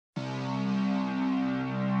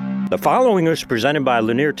The following is presented by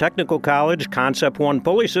Lanier Technical College, Concept One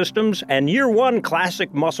Pulley Systems, and Year One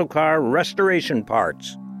Classic Muscle Car Restoration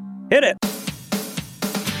Parts. Hit it!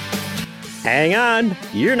 Hang on,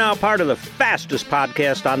 you're now part of the fastest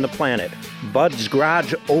podcast on the planet, Bud's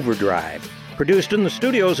Garage Overdrive. Produced in the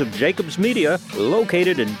studios of Jacobs Media,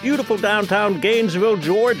 located in beautiful downtown Gainesville,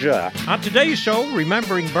 Georgia. On today's show,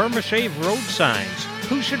 remembering Burma Shave road signs,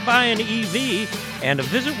 who should buy an EV, and a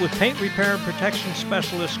visit with paint repair and protection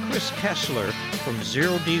specialist Chris Kessler from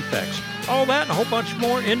Zero Defects. All that and a whole bunch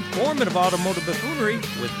more informative automotive buffoonery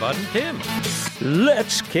with Bud and Tim.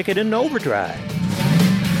 Let's kick it into overdrive.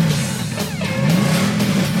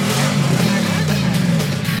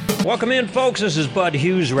 Welcome in, folks. This is Bud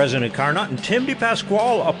Hughes, resident car nut, and Tim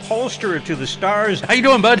DePasquale, upholsterer to the stars. How you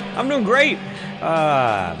doing, Bud? I'm doing great.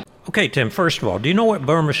 Okay, Tim, first of all, do you know what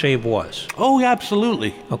Burma Shave was? Oh,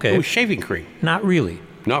 absolutely. Okay. It was shaving cream. Not really.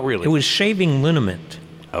 Not really. It was shaving liniment.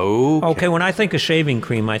 Okay. When I think of shaving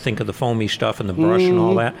cream, I think of the foamy stuff and the brush and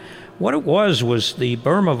all that. What it was the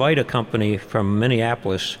Burma Vita company from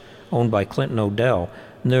Minneapolis, owned by Clinton Odell.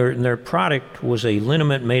 Their product was a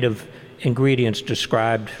liniment made of ingredients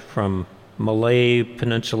described from Malay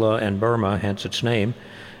Peninsula and Burma, hence its name.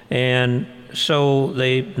 And so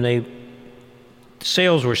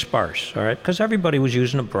sales were sparse, all right, because everybody was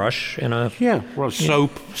using a brush and soap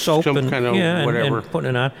and kind of whatever, and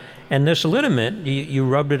putting it on. And this liniment, you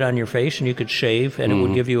rubbed it on your face and you could shave, and it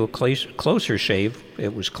would give you a closer shave,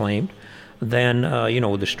 it was claimed, than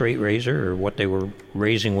with a straight razor or what they were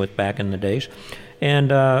razing with back in the days.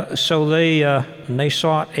 And so they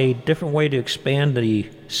sought a different way to expand the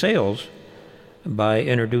sales by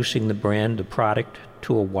introducing the product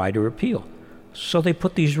to a wider appeal. So they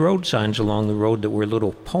put these road signs along the road that were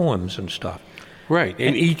little poems and stuff. Right,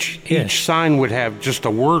 and each sign would have just a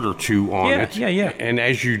word or two on it. Yeah. And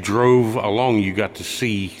as you drove along, you got to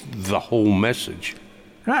see the whole message.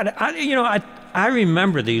 I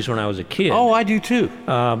remember these when I was a kid. Oh, I do too.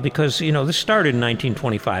 Because, this started in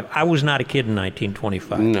 1925. I was not a kid in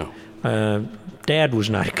 1925. No. Dad was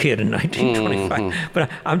not a kid in 1925. But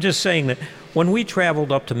I'm just saying that when we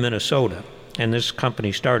traveled up to Minnesota, and this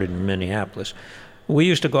company started in Minneapolis, we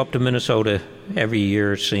used to go up to Minnesota every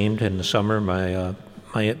year, it seemed, in the summer. My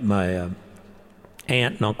aunt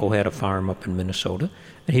and uncle had a farm up in Minnesota,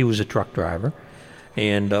 and he was a truck driver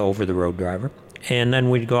and over-the-road driver. And then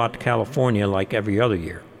we'd go out to California like every other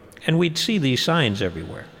year, and we'd see these signs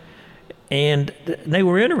everywhere. And they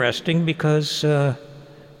were interesting because the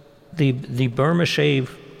Burma Shave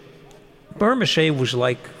was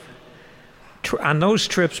like, on those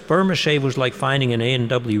trips, Burma Shave was like finding an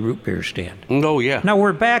A&W root beer stand. Oh, yeah. Now,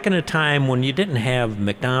 we're back in a time when you didn't have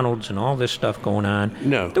McDonald's and all this stuff going on.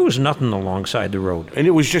 No. There was nothing alongside the road. And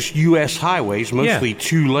it was just U.S. highways, mostly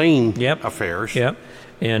two-lane affairs. Yep.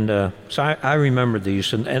 And so I remember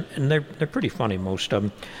these, and they're pretty funny, most of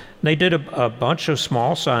them. They did a bunch of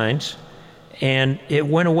small signs, and it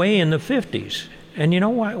went away in the 50s. And you know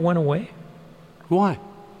why it went away? Why?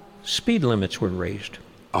 Speed limits were raised.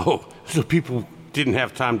 Oh, so people didn't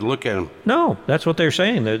have time to look at them. No, that's what they're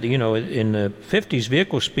saying. That, in the 50s,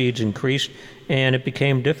 vehicle speeds increased, and it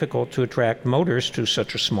became difficult to attract motors to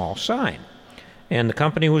such a small sign. And the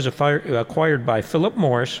company was acquired by Philip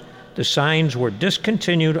Morris. The signs were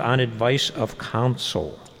discontinued on advice of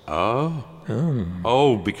counsel. Oh.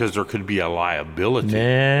 Oh, because there could be a liability.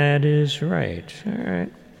 That is right. All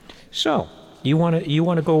right. So, you want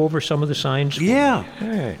to go over some of the signs? Yeah. All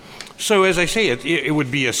right. So, as I say, it would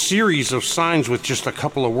be a series of signs with just a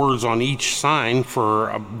couple of words on each sign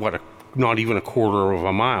for, not even a quarter of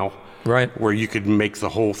a mile. Right. Where you could make the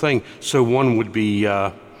whole thing. So one would be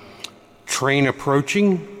train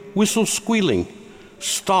approaching, whistle squealing,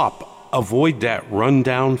 stop, avoid that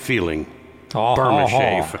run-down feeling. Burma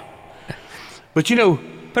Shave. But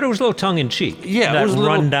But it was a little tongue-in-cheek. Yeah. That it was a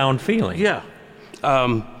run-down feeling. Yeah.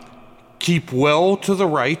 Keep well to the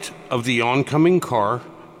right of the oncoming car.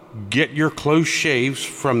 Get your close shaves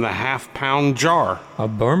from the half-pound jar. A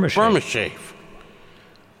Burma Shave. Burma Shave.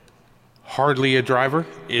 Hardly a driver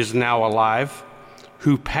is now alive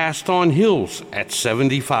who passed on hills at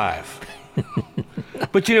 75.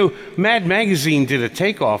 But Mad Magazine did a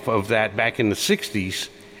takeoff of that back in the 60s,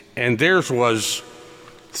 and theirs was,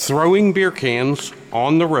 throwing beer cans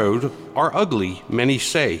on the road are ugly, many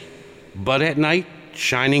say, but at night,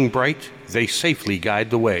 shining bright, they safely guide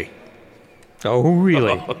the way. Oh,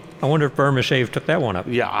 really? I wonder if Burma Shave took that one up.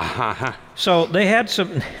 Yeah. So they had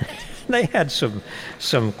some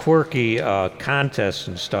quirky contests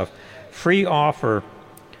and stuff. Free offer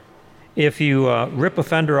if you rip a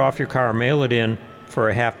fender off your car, mail it in for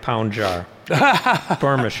a half-pound jar.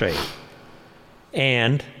 Burma Shave.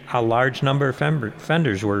 And a large number of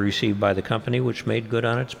fenders were received by the company, which made good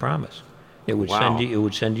on its promise. It would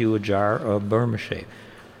send you a jar of Burma Shave.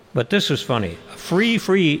 But this is funny.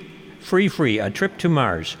 Free, a trip to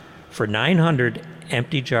Mars for 900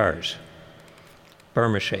 empty jars.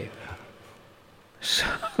 Burma Shave.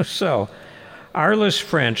 So Arliss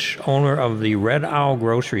French, owner of the Red Owl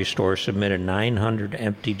grocery store, submitted 900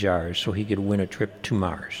 empty jars so he could win a trip to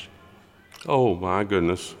Mars. Oh, my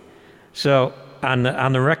goodness. So on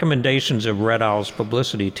the recommendations of Red Owl's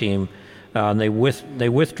publicity team, they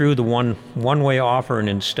withdrew the one-way offer and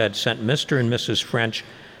instead sent Mr. and Mrs. French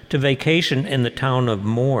to vacation in the town of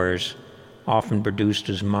Moors, often produced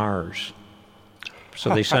as Mars.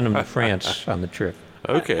 So they sent him to France on the trip.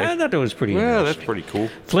 Okay. I thought that was pretty interesting. Yeah, that's pretty cool.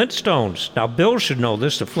 Flintstones. Now, Bill should know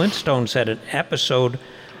this. The Flintstones had an episode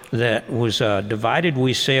that was Divided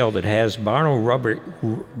We Sail that has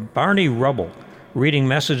Barney Rubble reading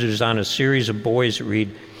messages on a series of boys that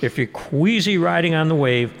read, "If you're queasy riding on the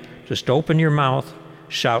wave, just open your mouth,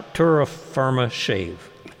 shout terra firma shave."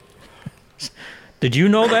 Did you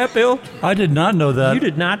know that, Bill? I did not know that. You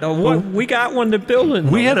did not know. We got one that Bill didn't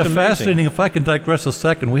know. We had That's a amazing. fascinating, if I can digress a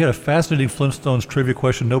second, we had a fascinating Flintstones trivia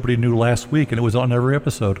question nobody knew last week, and it was on every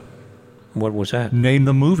episode. What was that? Name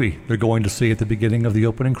the movie they're going to see at the beginning of the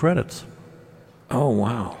opening credits. Oh,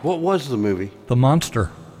 wow. What was the movie? The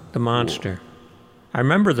Monster. The Monster. I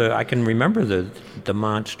can remember the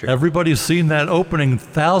Monster. Everybody's seen that opening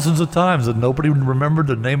thousands of times, and nobody remembered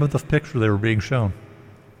the name of the picture they were being shown.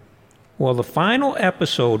 Well, the final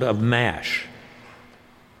episode of MASH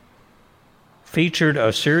featured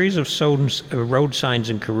a series of road signs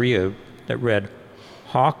in Korea that read,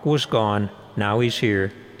 "Hawk was gone, now he's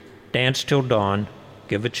here. Dance till dawn,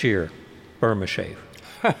 give a cheer. Burma Shave."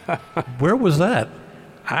 Where was that?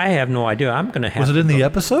 I have no idea. I'm going to have Was it in the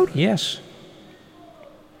episode? Yes.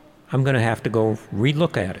 I'm going to have to go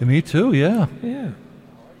relook at it. Me too, yeah. Yeah.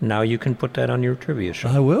 Now you can put that on your trivia show.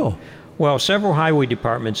 I will. Well, several highway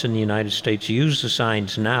departments in the United States use the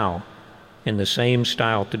signs now in the same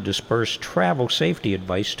style to disperse travel safety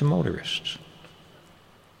advice to motorists.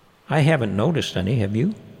 I haven't noticed any, have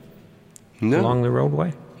you? No. Along the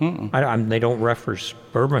roadway? They don't reference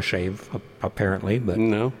Burma Shave, apparently, but,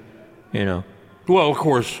 No. you know, Well, of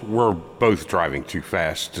course, we're both driving too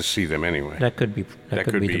fast to see them anyway. that could be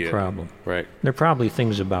the it. problem. Right. There are probably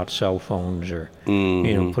things about cell phones or,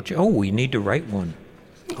 you know, we need to write one.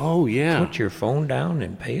 Oh, yeah. Put your phone down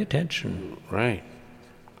and pay attention, Right.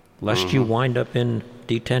 lest you wind up in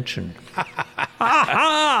detention.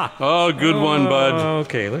 Oh, good one, bud.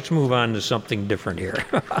 Okay, let's move on to something different here.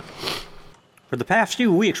 For the past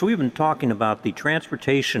few weeks, we've been talking about the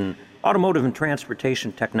automotive and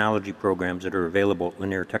transportation technology programs that are available at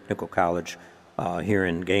Lanier Technical College here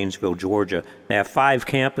in Gainesville, Georgia. They have 5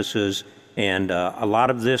 campuses, and a lot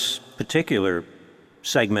of this particular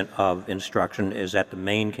segment of instruction is at the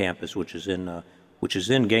main campus, which is in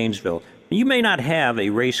Gainesville. You may not have a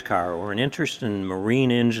race car or an interest in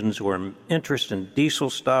marine engines or an interest in diesel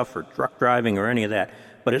stuff or truck driving or any of that,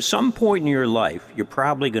 but at some point in your life, you're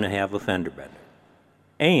probably going to have a fender bender.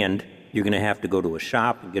 And you're going to have to go to a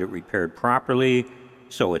shop and get it repaired properly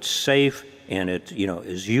so it's safe and it,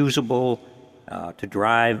 is usable to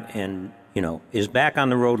drive and, is back on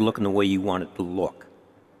the road looking the way you want it to look.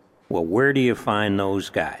 Well, where do you find those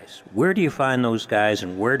guys? Where do you find those guys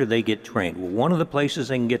and where do they get trained? Well, one of the places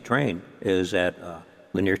they can get trained is at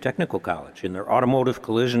Lanier Technical College in their automotive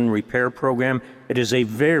collision repair program. It is a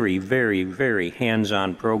very, very, very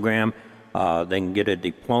hands-on program. They can get a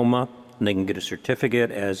diploma and they can get a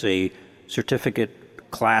certificate as a certificate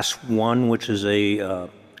class 1, which is a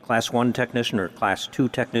class 1 technician or class 2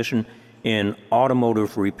 technician in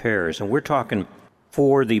automotive repairs. And we're talking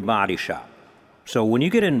for the body shop. So when you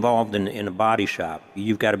get involved in a body shop,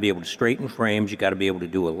 you've got to be able to straighten frames, you've got to be able to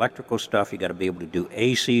do electrical stuff, you've got to be able to do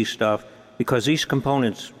AC stuff, because these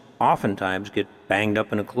components oftentimes get banged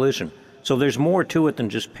up in a collision. So there's more to it than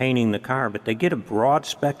just painting the car, but they get a broad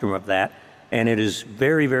spectrum of that, and it is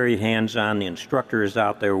very, very hands-on. The instructor is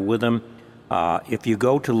out there with them. If you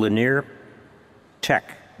go to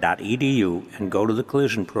laniertech.edu and go to the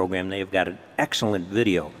collision program, they've got an excellent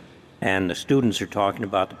video. And the students are talking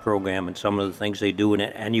about the program and some of the things they do in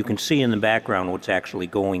it, and you can see in the background what's actually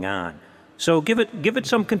going on. So give it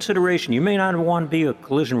some consideration. You may not want to be a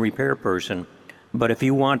collision repair person, but if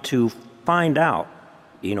you want to find out,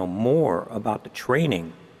 more about the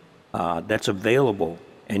training that's available,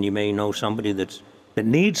 and you may know somebody that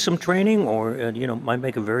needs some training or might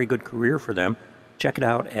make a very good career for them, check it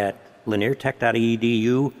out at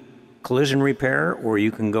laniertech.edu. collision repair, or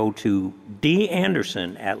you can go to D.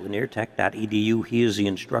 Anderson at laniertech.edu. He is the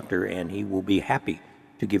instructor, and he will be happy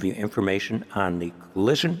to give you information on the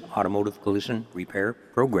automotive collision repair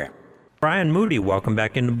program. Brian Moody, welcome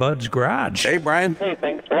back into Bud's Garage. Hey, Brian. Hey,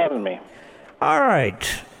 thanks for having me. All right.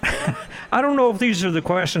 I don't know if these are the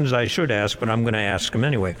questions I should ask, but I'm going to ask them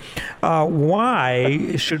anyway.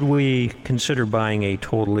 Why should we consider buying a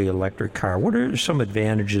totally electric car? What are some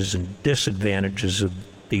advantages and disadvantages of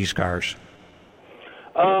these cars?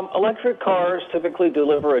 Electric cars typically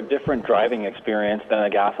deliver a different driving experience than a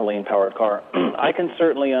gasoline-powered car. I can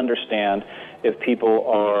certainly understand if people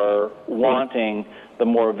are wanting the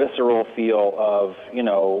more visceral feel of,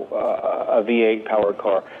 a V8-powered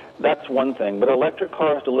car. That's one thing. But electric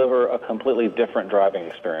cars deliver a completely different driving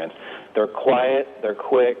experience. They're quiet, they're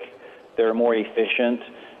quick, they're more efficient,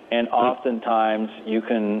 and oftentimes you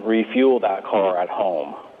can refuel that car at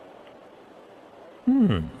home.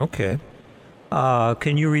 Okay.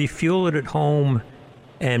 Can you refuel it at home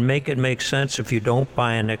and make it make sense if you don't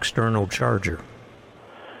buy an external charger?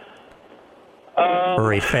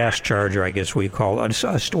 Or a fast charger, I guess we call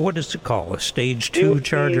it. What is it called? A stage 2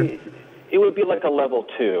 charger? It would be like a level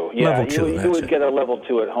 2. Yeah, level 2, you would get a level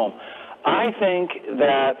 2 at home. I think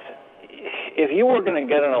that if you were going to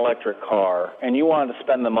get an electric car and you wanted to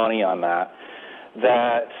spend the money on that,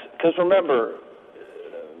 because remember,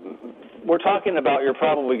 we're talking about you're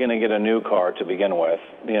probably going to get a new car to begin with.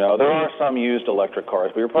 There are some used electric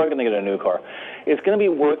cars, but you're probably going to get a new car. It's going to be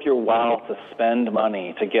worth your while to spend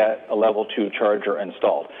money to get a level 2 charger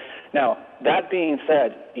installed. Now, that being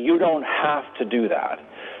said, you don't have to do that.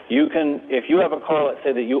 You can, if you have a car, let's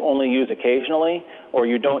say that you only use occasionally or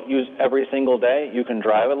you don't use every single day, you can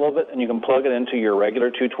drive it a little bit and you can plug it into your regular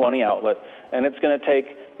 220 outlet, and it's going to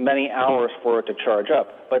take many hours for it to charge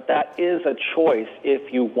up. But that is a choice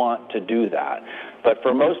if you want to do that. But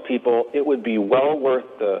for most people, it would be well worth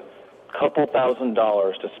the couple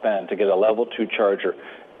 $1,000s to spend to get a level 2 charger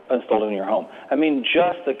installed in your home. I mean,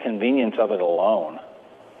 just the convenience of it alone.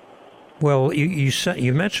 Well,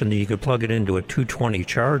 you mentioned that you could plug it into a 220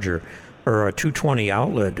 charger or a 220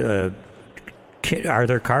 outlet. Are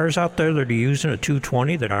there cars out there that are using a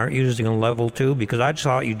 220 that aren't using a level 2? Because I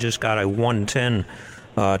thought you just got a 110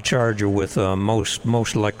 charger with most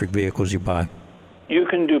electric vehicles you buy. You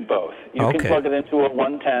can do both. You can plug it into a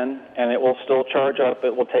 110, and it will still charge up.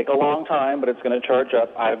 It will take a long time, but it's going to charge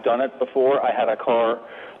up. I've done it before. I had a car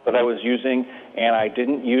that I was using, and I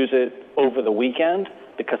didn't use it over the weekend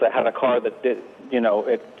because I had a car that did,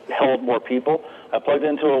 it held more people. I plugged it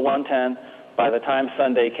into a 110. By the time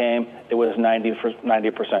Sunday came, it was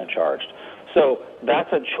 90% charged. So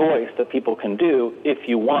that's a choice that people can do if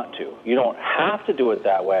you want to. You don't have to do it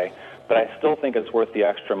that way, but I still think it's worth the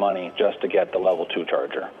extra money just to get the level 2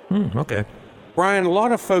 charger. Okay. Brian, a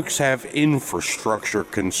lot of folks have infrastructure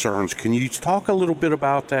concerns. Can you talk a little bit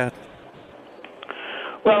about that?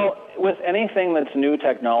 Well, with anything that's new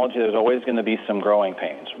technology, there's always going to be some growing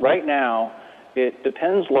pains. Right now, it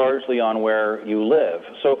depends largely on where you live.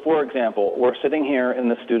 So, for example, we're sitting here in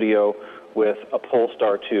the studio with a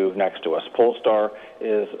Polestar 2 next to us. Polestar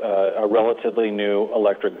is a relatively new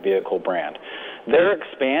electric vehicle brand. They're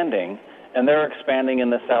expanding, and they're expanding in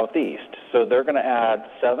the Southeast. So they're going to add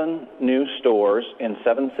 7 new stores in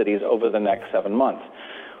 7 cities over the next 7 months.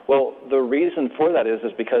 Well, the reason for that is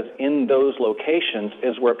because in those locations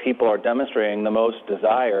is where people are demonstrating the most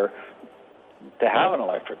desire to have an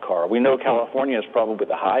electric car. We know California is probably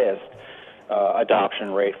the highest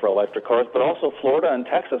adoption rate for electric cars, but also Florida and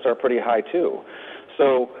Texas are pretty high too.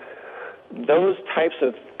 So those types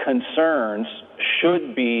of concerns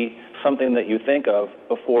should be something that you think of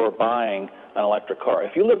before buying an electric car.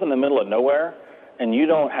 If you live in the middle of nowhere and you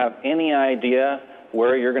don't have any idea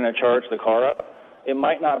where you're going to charge the car up, it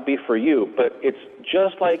might not be for you, but it's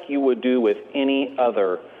just like you would do with any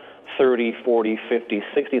other $30,000, $40,000,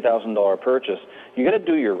 $50,000, $60,000 purchase. You got to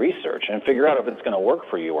do your research and figure out if it's going to work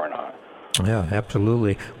for you or not. Yeah,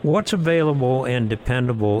 absolutely. What's available and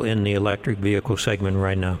dependable in the electric vehicle segment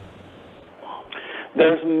right now?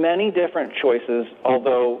 There's many different choices,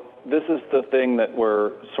 although this is the thing that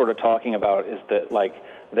we're sort of talking about is that, like,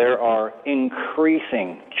 there are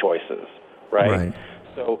increasing choices, right?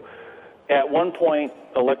 So at one point,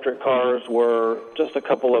 electric cars were just a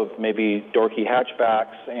couple of maybe dorky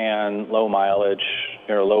hatchbacks and low mileage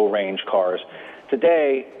or low range cars.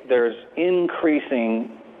 Today, there's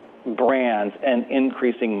increasing brands and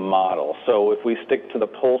increasing models. So if we stick to the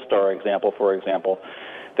Polestar example, for example,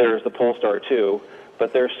 there's the Polestar 2,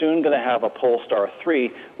 but they're soon going to have a Polestar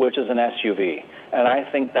 3, which is an SUV. And I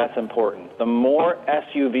think that's important. The more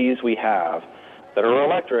SUVs we have that are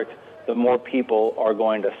electric, the the more people are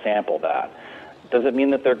going to sample that. Does it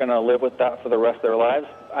mean that they're going to live with that for the rest of their lives?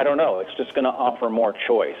 I don't know. It's just going to offer more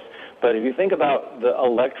choice. But if you think about the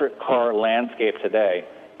electric car landscape today,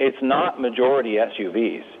 it's not majority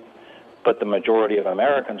SUVs, but the majority of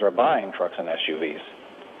Americans are buying trucks and SUVs.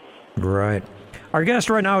 Right. Our guest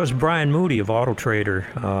right now is Brian Moody of Auto Trader,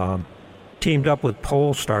 teamed up with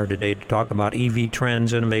Polestar today to talk about EV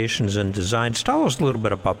trends, innovations, and designs. Tell us a little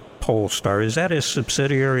bit about Polestar. Is that a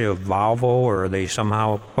subsidiary of Volvo, or are they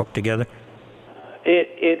somehow hooked together?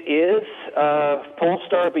 It is.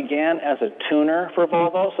 Polestar began as a tuner for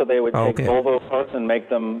Volvo, so they would take Volvo parts and make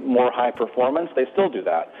them more high performance. They still do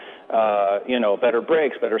that. Better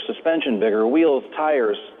brakes, better suspension, bigger wheels,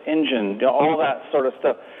 tires, engine, all that sort of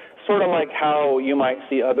stuff. Sort of like how you might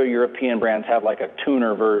see other European brands have like a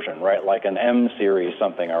tuner version, right? Like an M series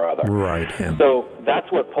something or other. Right. Yeah. So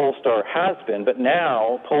that's what Polestar has been, but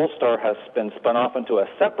now Polestar has been spun off into a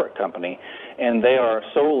separate company, and they are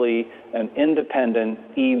solely an independent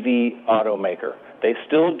EV automaker. They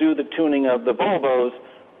still do the tuning of the Volvos,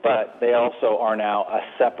 but they also are now a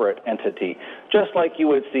separate entity, just like you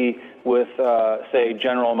would see with, say,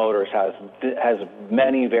 General Motors has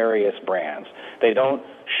many various brands. They don't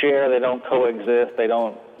share, they don't coexist, they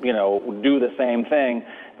don't, do the same thing.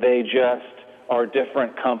 They just are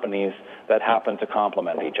different companies that happen to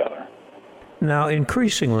complement each other. Now,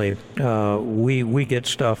 increasingly, we get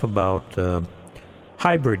stuff about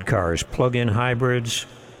hybrid cars, plug-in hybrids.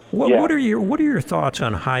 What are your thoughts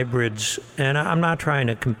on hybrids? And I'm not trying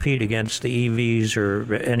to compete against the EVs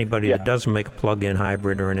or anybody that doesn't make a plug-in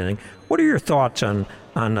hybrid or anything. What are your thoughts on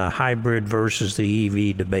the hybrid versus the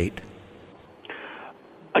EV debate?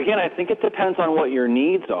 Again, I think it depends on what your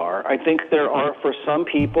needs are. I think there are, for some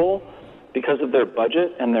people, because of their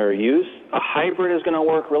budget and their use, a hybrid is going to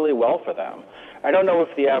work really well for them. I don't know if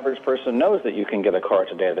the average person knows that you can get a car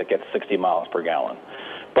today that gets 60 miles per gallon.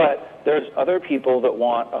 But there's other people that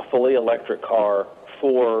want a fully electric car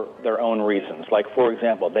for their own reasons. Like, for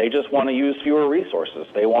example, they just want to use fewer resources.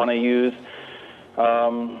 They want to use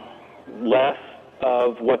less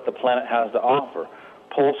of what the planet has to offer.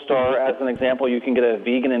 Polestar, as an example, you can get a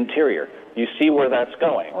vegan interior. You see where that's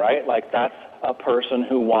going, right? Like, that's a person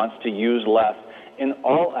who wants to use less in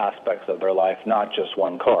all aspects of their life, not just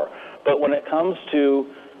one car. But when it comes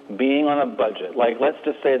to being on a budget, like, let's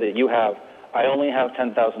just say that I only have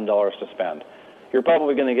 $10,000 to spend. You're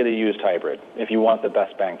probably going to get a used hybrid if you want the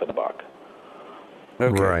best bang for the buck.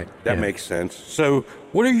 Okay, right. That makes sense. So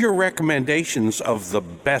what are your recommendations of the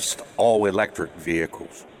best all-electric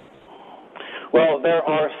vehicles? Well, there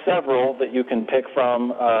are several that you can pick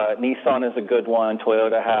from. Nissan is a good one.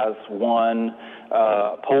 Toyota has one.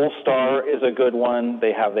 Polestar is a good one.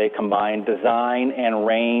 They combine design and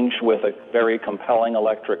range with a very compelling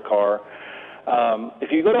electric car.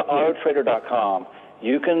 If you go to autotrader.com,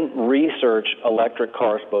 you can research electric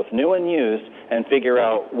cars, both new and used, and figure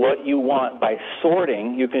out what you want by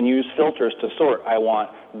sorting. You can use filters to sort. I want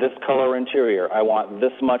this color interior. I want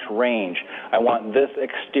this much range. I want this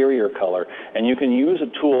exterior color. And you can use a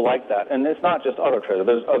tool like that. And it's not just AutoTrader.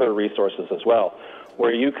 There's other resources as well,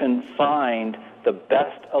 where you can find the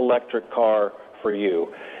best electric car for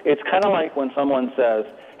you. It's kind of like when someone says,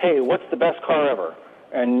 hey, what's the best car ever?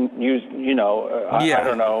 And I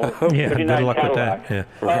don't know, 59 Cadillac. Yeah.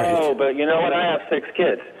 Oh, but you know what? I have 6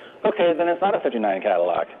 kids. Okay, then it's not a 59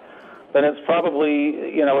 Cadillac. Then it's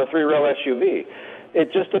probably, a 3-row SUV.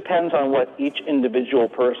 It just depends on what each individual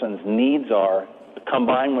person's needs are,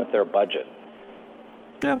 combined with their budget.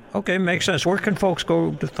 Yeah, okay, makes sense. Where can folks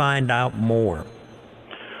go to find out more?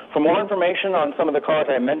 For more information on some of the cars,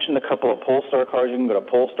 I mentioned a couple of Polestar cars. You can go to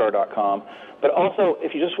polestar.com. But also,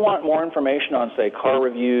 if you just want more information on, say, car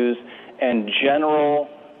reviews and general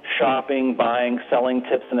shopping, buying, selling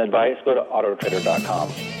tips and advice, go to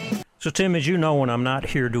autotrader.com. So, Tim, as you know, when I'm not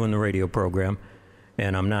here doing the radio program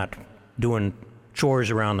and I'm not doing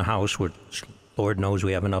chores around the house, which Lord knows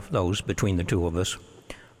we have enough of those between the two of us,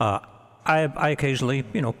 I occasionally,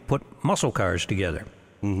 put muscle cars together.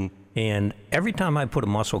 Mm-hmm. And every time I put a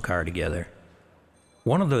muscle car together,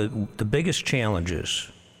 one of the biggest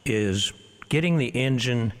challenges is getting the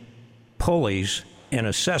engine, pulleys, and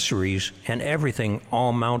accessories and everything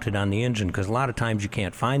all mounted on the engine, because a lot of times you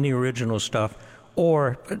can't find the original stuff.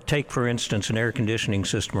 Or take, for instance, an air conditioning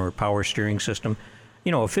system or a power steering system. A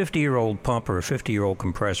 50-year-old pump or a 50-year-old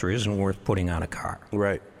compressor isn't worth putting on a car.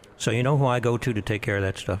 Right. So you know who I go to take care of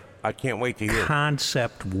that stuff? I can't wait to hear.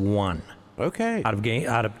 Concept One. Okay.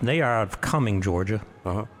 They are out of Cumming, Georgia.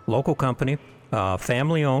 Uh-huh. Local company,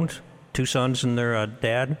 family owned, 2 sons and their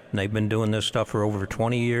dad. And they've been doing this stuff for over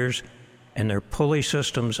 20 years. and their pulley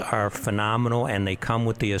systems are phenomenal, and they come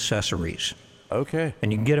with the accessories. Okay.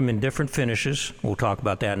 And you can get them in different finishes. We'll talk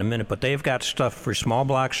about that in a minute. But they've got stuff for small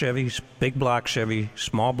block Chevys, big block Chevy,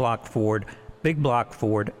 small block Ford, big block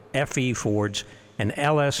Ford, FE Fords, and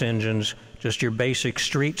LS engines, just your basic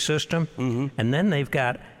street system. And then they've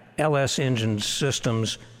got LS engine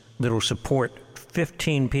systems that'll support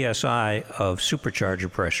 15 PSI of supercharger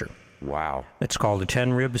pressure. Wow. It's called a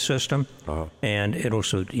 10 rib system. And it'll,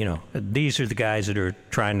 so, you know, these are the guys that are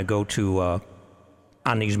trying to go to,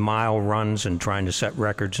 on these mile runs and trying to set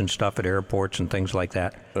records and stuff at airports and things like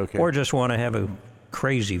that. Okay. Or just want to have a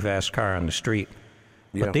crazy fast car on the street.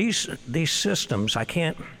 Yeah. But these systems, I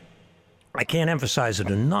can't emphasize it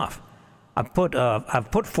enough. I've put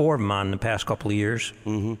 4 of them on the past couple of years,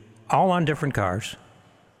 all on different cars.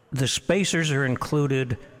 The spacers are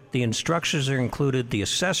included, the instructions are included, the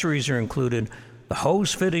accessories are included, the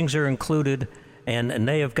hose fittings are included, and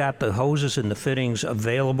they have got the hoses and the fittings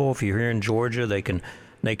available. If you're here in Georgia, they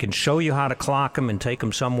can show you how to clock them and take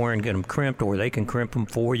them somewhere and get them crimped, or they can crimp them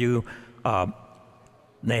for you.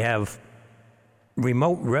 They have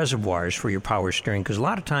remote reservoirs for your power steering, because a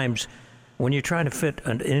lot of times when you're trying to fit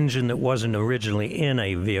an engine that wasn't originally in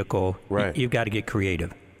a vehicle, right, you've got to get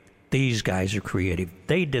creative. These guys are creative.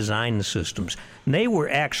 They design the systems. And they were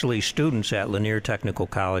actually students at Lanier Technical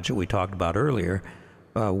College that we talked about earlier,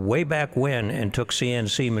 way back when, and took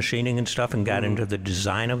CNC machining and stuff and got into the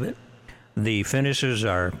design of it. The finishes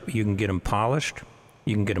are, you can get them polished,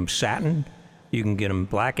 you can get them satin, you can get them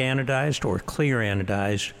black anodized or clear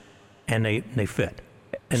anodized, and they fit.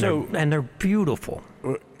 And they're beautiful.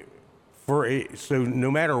 So no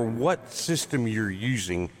matter what system you're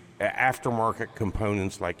using, aftermarket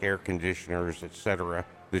components like air conditioners, etc.,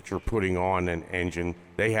 that you're putting on an engine,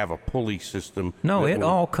 they have a pulley system. No, it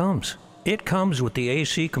all comes. It comes with the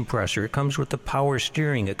AC compressor. It comes with the power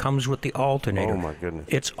steering. It comes with the alternator. Oh, my goodness.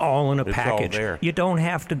 It's all in a package. All there. You don't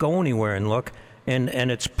have to go anywhere and look. And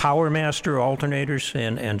it's Power Master alternators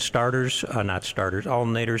and starters, not starters,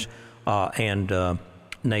 alternators, and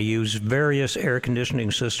they use various air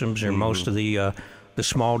conditioning systems, or most of the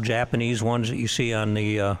small Japanese ones that you see on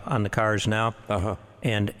the cars now.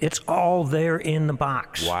 And it's all there in the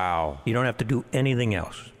box. Wow. You don't have to do anything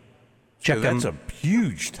else. So that's a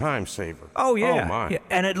huge time saver. Oh, yeah. Oh, my. Yeah.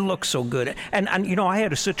 And it looks so good. And, you know, I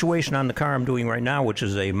had a situation on the car I'm doing right now, which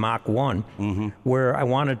is a Mach 1, where I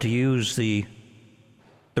wanted to use the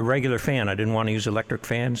regular fan. I didn't want to use electric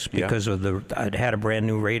fans because of I'd had a brand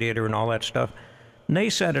new radiator and all that stuff. And they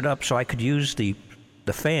set it up so I could use the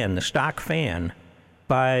fan, the stock fan,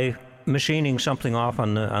 by machining something off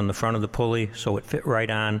on the front of the pulley so it fit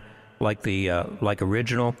right on like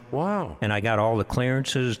original. Wow. And I got all the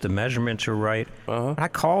clearances, the measurements are right. I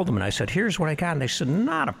called them and I said, here's what I got. And they said,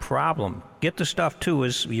 not a problem. Get the stuff to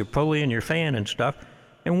us, your pulley and your fan and stuff,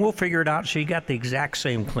 and we'll figure it out so you got the exact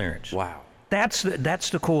same clearance. Wow. That's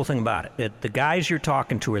the cool thing about it. The guys you're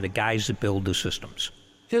talking to are the guys that build the systems.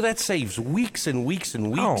 So that saves weeks and weeks and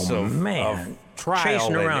weeks of trial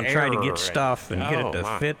chasing around and trying to error get stuff and get it to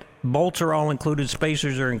my. fit. Bolts are all included,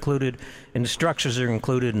 spacers are included, instructions are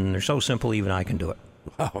included, and they're so simple even I can do it.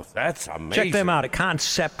 Oh, that's amazing. Check them out at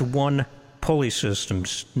Concept One Pulley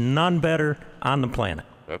Systems. None better on the planet.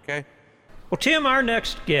 Okay. Well, Tim, our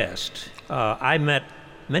next guest, I met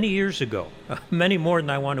many years ago, many more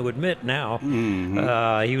than I want to admit now.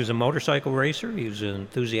 He was a motorcycle racer. He was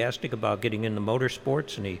enthusiastic about getting into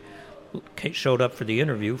motorsports, and he showed up for the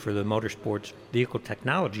interview for the Motorsports Vehicle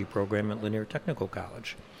Technology program at Lanier Technical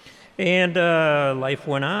College. And life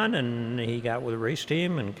went on, and he got with a race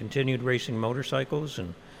team and continued racing motorcycles,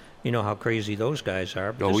 and you know how crazy those guys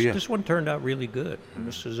are. But this one turned out really good. And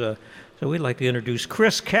this is so we'd like to introduce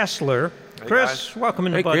Chris Kessler. Hey, Chris, guys. welcome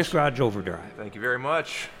into Bud's Garage Overdrive. Thank you very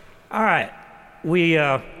much. All right, we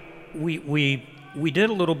did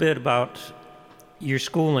a little bit about your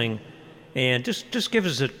schooling, and just give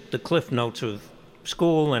us the cliff notes of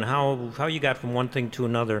school and how you got from one thing to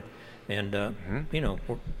another, and you know.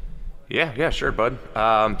 Yeah, sure, bud.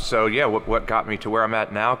 What got me to where I'm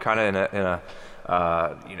at now, kind of in a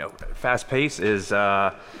fast pace, is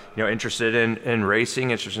interested in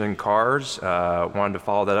racing, interested in cars. Wanted to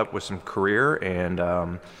follow that up with some career,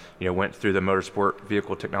 and went through the Motorsport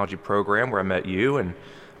Vehicle Technology program where I met you and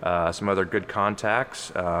some other good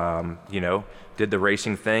contacts. Did the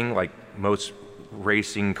racing thing like most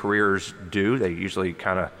racing careers do. They usually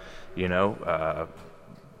kind of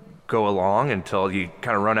go along until you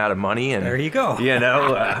kind of run out of money, and there you go.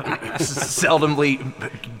 Seldomly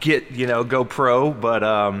get go pro, but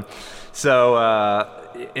and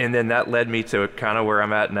then that led me to kind of where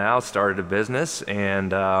I'm at now. Started a business,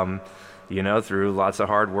 and you know, through lots of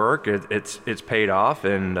hard work, it's paid off,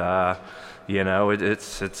 and you know,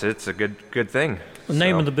 it's a good thing. The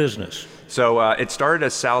name of the business. So it started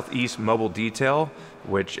as Southeast Mobile Detail,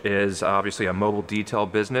 which is obviously a mobile detail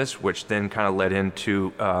business, which then kind of led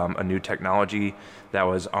into a new technology that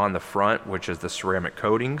was on the front, which is the ceramic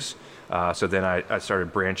coatings. So then I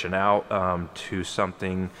started branching out to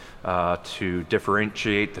something to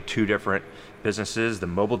differentiate the two different businesses. The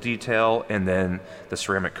mobile detail and then the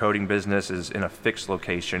ceramic coating business is in a fixed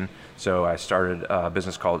location. So I started a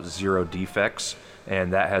business called Zero Defects,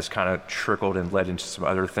 and that has kind of trickled and led into some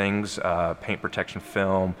other things, paint protection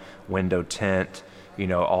film, window tint, you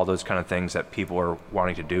know, all those kind of things that people are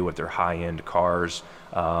wanting to do with their high-end cars,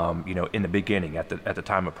 you know, in the beginning, at the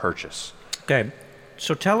time of purchase. Okay,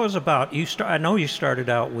 so tell us about, I know you started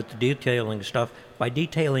out with the detailing stuff by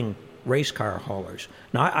detailing race car haulers.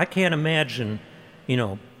 Now, I can't imagine, you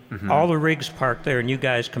know, all the rigs parked there and you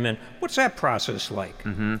guys come in. What's that process like?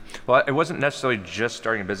 Well, it wasn't necessarily just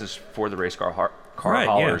starting a business for the race car Right,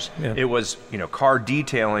 haulers. yeah. It was, you know, car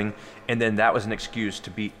detailing, and then that was an excuse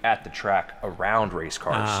to be at the track around race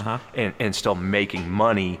cars and still making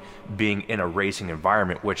money being in a racing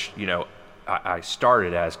environment, which, you know, I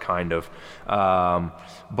started as kind of,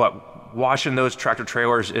 but washing those tractor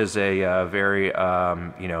trailers is a very,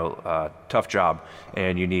 you know, tough job,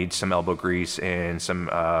 and you need some elbow grease and some,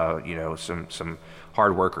 you know, some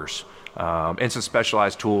hard workers. And some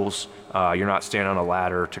specialized tools. You're not standing on a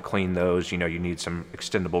ladder to clean those. You know, you need some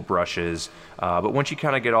extendable brushes. But once you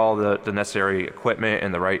kind of get all the necessary equipment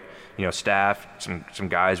and the right, you know, staff, some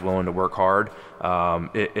guys willing to work hard,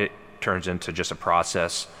 it turns into just a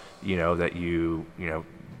process, you know, that you know,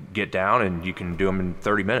 get down and you can do them in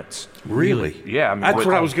 30 minutes. Really? Yeah. I mean, That's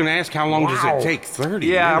what I was going to ask. How long does it take? 30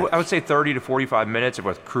 Yeah, minutes? I would say 30 to 45 minutes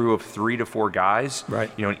with a crew of 3 to 4 guys.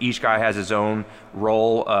 Right. You know, and each guy has his own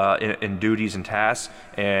role in duties and tasks,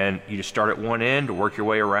 and you just start at one end, work your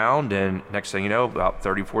way around, and next thing you know, about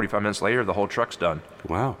 30, 45 minutes later, the whole truck's done.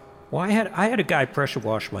 Wow. Well, I had a guy pressure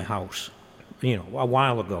wash my house, you know, a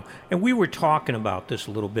while ago, and we were talking about this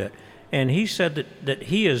a little bit. And he said that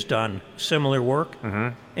he has done similar work,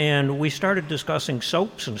 and we started discussing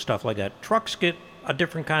soaps and stuff like that. Trucks get a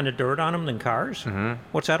different kind of dirt on them than cars.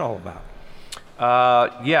 What's that all about?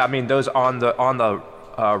 Yeah, I mean, those on the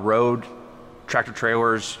road tractor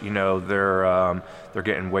trailers, you know, they're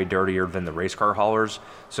getting way dirtier than the race car haulers.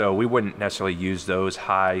 So we wouldn't necessarily use those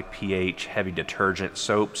high pH, heavy detergent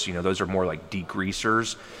soaps. You know, those are more like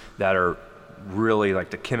degreasers that are really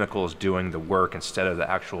like the chemicals doing the work instead of the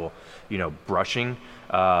actual, you know, brushing.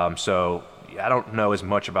 So I don't know as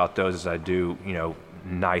much about those as I do, you know,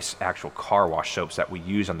 nice actual car wash soaps that we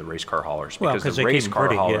use on the race car haulers, because the race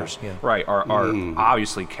car haulers, right, are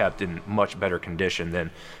obviously kept in much better condition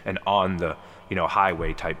than an on the, you know,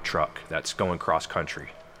 highway type truck that's going cross country.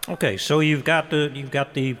 Okay, so you've got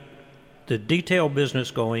the detail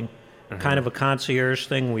business going. Kind of a concierge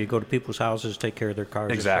thing where you go to people's houses, take care of their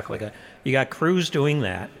cars. Exactly. And stuff like that. You got crews doing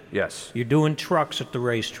that. Yes. You're doing trucks at the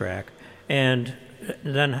racetrack, and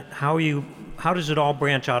then how does it all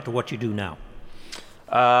branch out to what you do now?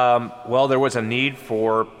 Well, there was a need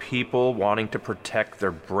for people wanting to protect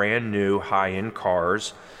their brand new high-end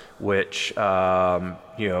cars, which, you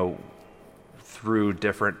know, through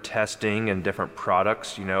different testing and different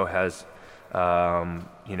products, you know, has,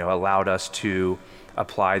 you know, allowed us to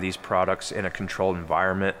apply these products in a controlled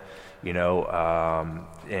environment, you know,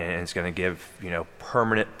 and it's going to give, you know,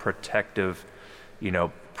 permanent protective, you know,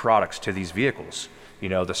 products to these vehicles. You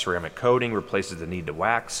know, the ceramic coating replaces the need to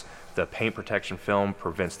wax, the paint protection film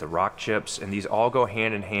prevents the rock chips, and these all go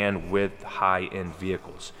hand in hand with high-end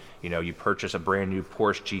vehicles. You know, you purchase a brand new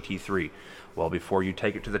Porsche GT3. Well, before you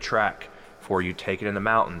take it to the track, before you take it in the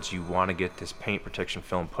mountains, you want to get this paint protection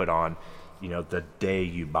film put on, you know, the day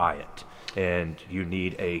you buy it. And you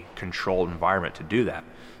need a controlled environment to do that.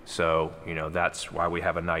 So, you know, that's why we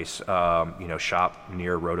have a nice, you know, shop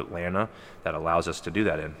near Road Atlanta that allows us to do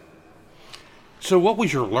that in. So what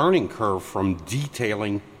was your learning curve from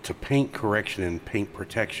detailing to paint correction and paint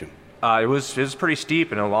protection? It was pretty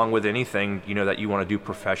steep, and along with anything, you know, that you want to do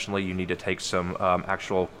professionally, you need to take some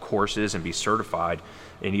actual courses and be certified.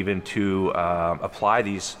 And even to apply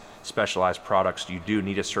these specialized products, you do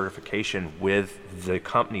need a certification with the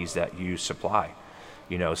companies that you supply.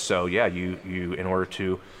 You know, so yeah, you in order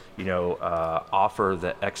to, you know, offer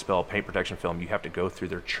the XPEL paint protection film, you have to go through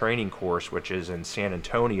their training course, which is in San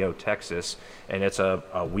Antonio, Texas, and it's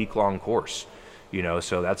a week-long course. You know,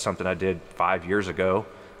 so that's something I did 5 years ago.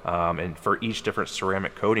 And for each different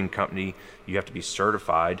ceramic coating company, you have to be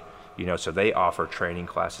certified, you know, so they offer training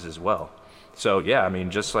classes as well. So yeah, I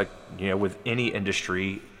mean, just like, you know, with any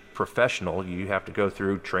industry, professional, you have to go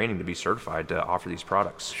through training to be certified to offer these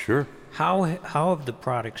products. Sure. How have the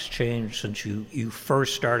products changed since you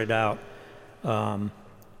first started out?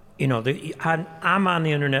 You know, I'm on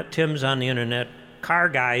the internet, Tim's on the internet, car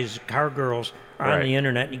guys, car girls are on Right. the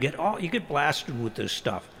internet. You get blasted with this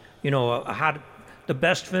stuff. You know, the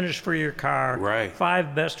best finish for your car, Right.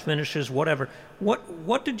 5 best finishes, whatever.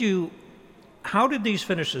 How did these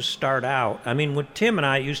finishes start out? I mean, with Tim and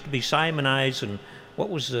I, it used to be Simon Eyes and what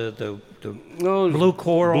was the blue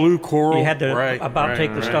coral? Blue coral. You had to right,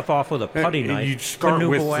 take the stuff off with a putty knife. You'd start Carnauba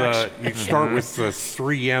with wax. you'd start with the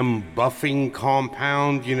 3M buffing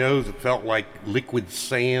compound, you know, that felt like liquid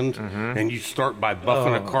sand, and you start by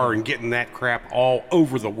buffing a car and getting that crap all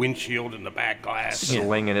over the windshield and the back glass,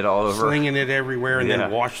 Slinging it all over. slinging it everywhere, and Yeah.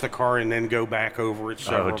 then wash the car and then go back over it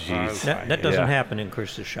several geez. times. That doesn't Yeah. happen in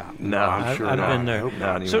Chris's shop. No, I'm sure I've not. been there. Nope.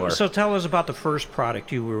 Not So, anymore. so tell us about the first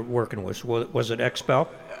product you were working with. Was it Expel?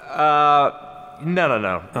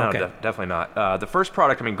 No, Okay. definitely not. The first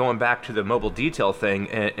product, I mean, going back to the mobile detail thing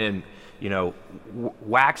and you know,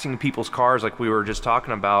 waxing people's cars like we were just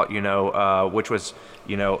talking about, you know, which was,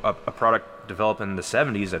 you know, a product developed in the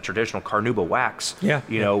 70s, a traditional Carnauba wax,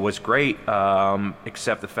 you know, was great,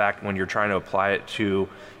 except the fact when you're trying to apply it to,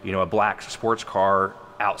 you know, a black sports car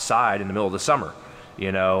outside in the middle of the summer,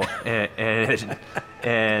 you know,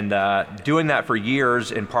 and doing that for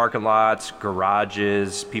years in parking lots,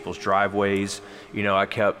 garages, people's driveways, you know, I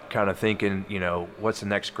kept kind of thinking, you know, what's the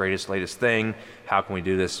next greatest, latest thing? How can we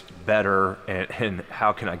do this better? And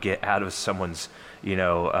how can I get out of someone's, you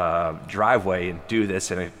know, driveway and do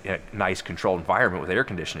this in a nice controlled environment with air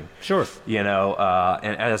conditioning? Sure. You know,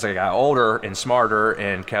 and as I got older and smarter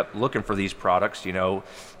and kept looking for these products, you know,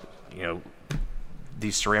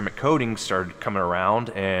 these ceramic coatings started coming around,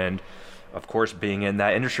 and of course, being in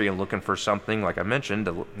that industry and looking for something like I mentioned,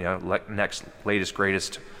 the next latest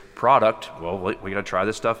greatest product. Well, we got to try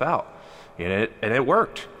this stuff out, and it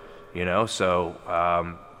worked. You know, so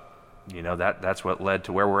you know that's what led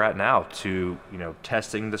to where we're at now. To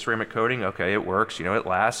testing the ceramic coating. Okay, it works. You know, it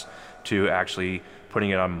lasts. To actually putting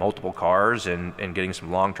it on multiple cars and getting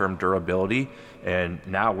some long-term durability. And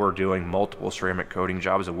now we're doing multiple ceramic coating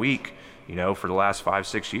jobs a week. You know, for the last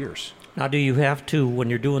 5-6 years. Now, do you have to, when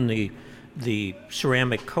you're doing the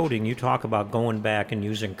ceramic coating, you talk about going back and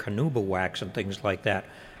using Carnauba wax and things like that.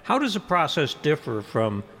 How does the process differ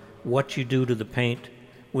from what you do to the paint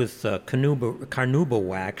with Carnauba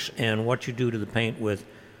wax and what you do to the paint with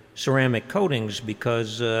ceramic coatings?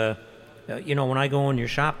 Because, you know, when I go in your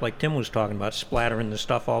shop, like Tim was talking about, splattering the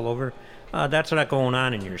stuff all over, that's not going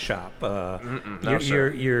on in your shop.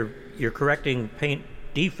 You're correcting paint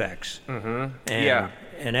defects.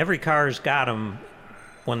 And every car's got them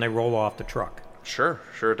when they roll off the truck. Sure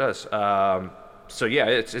it does. So yeah,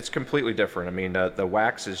 it's completely different. I mean, the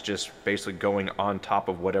wax is just basically going on top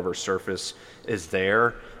of whatever surface is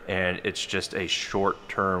there, and it's just a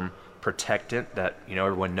short-term protectant that, you know,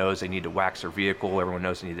 everyone knows they need to wax their vehicle, everyone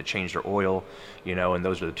knows they need to change their oil, you know, and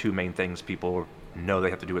those are the two main things people know they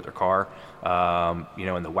have to do with their car. You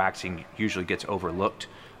know, and the waxing usually gets overlooked.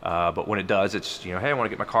 But when it does, it's, you know, hey, I want to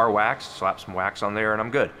get my car waxed, slap some wax on there, and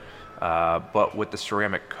I'm good. But with the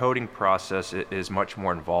ceramic coating process, it is much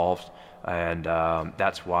more involved. And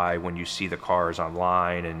that's why when you see the cars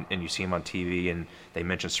online and you see them on TV and they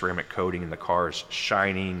mention ceramic coating and the car is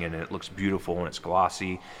shining and it looks beautiful and it's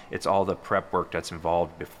glossy, it's all the prep work that's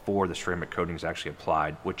involved before the ceramic coating is actually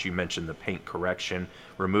applied, which you mentioned, the paint correction,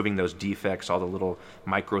 removing those defects, all the little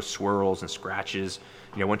micro swirls and scratches.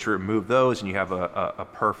 You know, once you remove those and you have a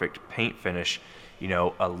perfect paint finish, you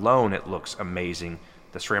know, alone it looks amazing.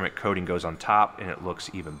 The ceramic coating goes on top and it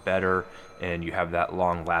looks even better, and you have that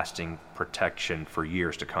long-lasting protection for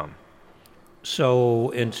years to come. So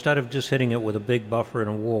instead of just hitting it with a big buffer and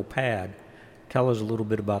a wool pad, tell us a little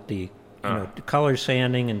bit about the color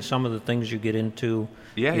sanding and some of the things you get into,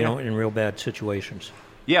 know, in real bad situations.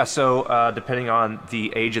 Yeah, so depending on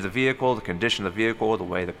the age of the vehicle, the condition of the vehicle, the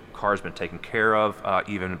way the car's been taken care of,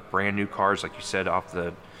 even brand new cars, like you said, off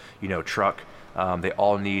the truck, they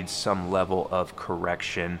all need some level of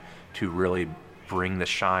correction to really bring the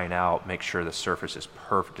shine out, make sure the surface is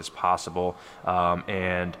perfect as possible.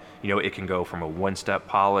 And, you know, it can go from a one-step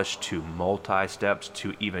polish to multi-steps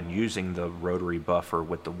to even using the rotary buffer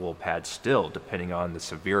with the wool pad still, depending on the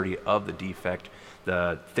severity of the defect,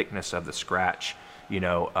 the thickness of the scratch. You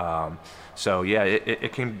know, so yeah,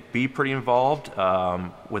 it can be pretty involved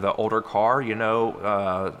with an older car, you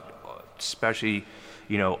know, especially,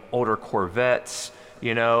 you know, older Corvettes,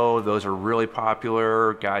 you know, those are really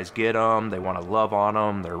popular. Guys get them, they want to love on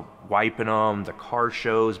them, they're wiping them, the car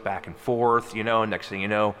shows back and forth, you know, and next thing you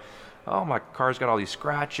know, oh, my car's got all these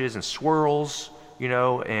scratches and swirls, you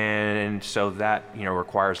know, and so that, you know,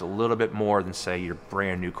 requires a little bit more than, say, your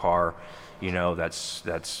brand new car, you know, that's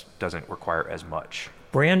doesn't require as much.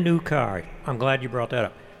 Brand new car. I'm glad you brought that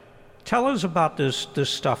up. Tell us about this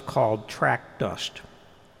stuff called track dust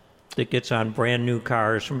that gets on brand new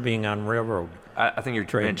cars from being on railroad. I think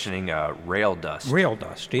you're mentioning rail dust. Rail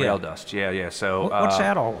dust, yeah. Rail dust, yeah. So what's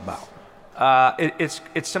that all about?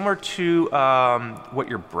 It's similar to what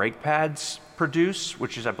your brake pads produce,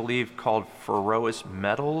 which is, I believe, called ferrous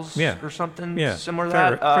metals or something similar to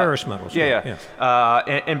that. Ferrous metals. Yeah.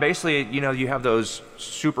 And basically, you know, you have those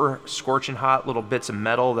super scorching hot little bits of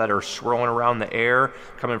metal that are swirling around the air,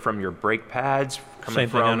 coming from your brake pads, coming Same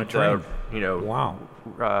thing from on a train. you know, Wow.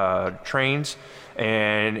 Trains,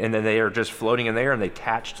 and then they are just floating in there, and they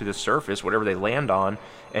attach to the surface, whatever they land on,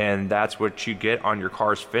 and that's what you get on your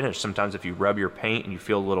car's finish. Sometimes if you rub your paint and you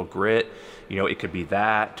feel a little grit, you know, it could be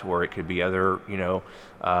that, or it could be other, you know,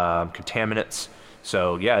 contaminants.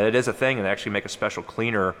 So yeah, it is a thing, and they actually make a special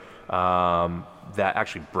cleaner that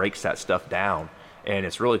actually breaks that stuff down, and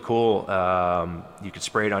it's really cool. You can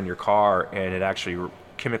spray it on your car, and it actually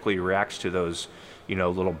chemically reacts to those, you know,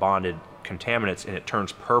 little bonded contaminants, and it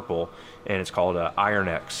turns purple, and it's called Iron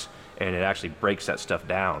X, and it actually breaks that stuff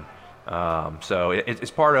down. So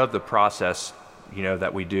it's part of the process, you know,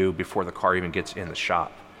 that we do before the car even gets in the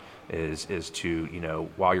shop, is to, you know,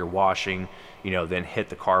 while you're washing, you know, then hit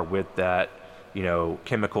the car with that, you know,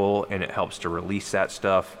 chemical, and it helps to release that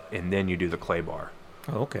stuff, and then you do the clay bar.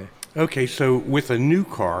 Oh, okay. Okay, so with a new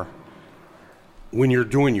car, when you're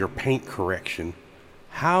doing your paint correction,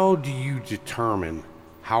 how do you determine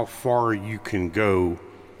how far you can go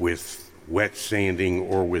with wet sanding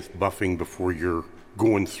or with buffing before you're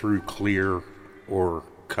going through clear or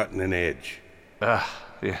cutting an edge? In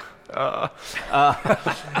no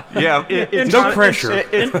pressure.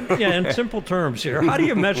 In simple terms here, how do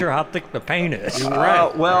you measure how thick the paint is?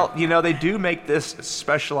 Well, you know, they do make this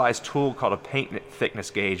specialized tool called a paint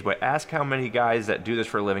thickness gauge, but ask how many guys that do this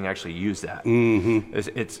for a living actually use that. Mm-hmm.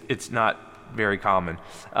 It's not very common.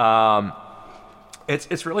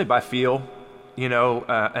 It's really by feel, you know,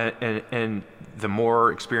 and the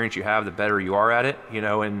more experience you have, the better you are at it, you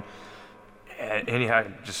know, and anyhow,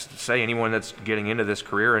 just say anyone that's getting into this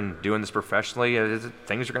career and doing this professionally,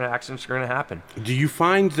 accidents are going to happen. Do you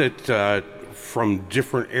find that from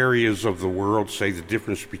different areas of the world, say the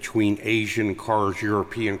difference between Asian cars,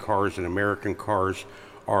 European cars, and American cars,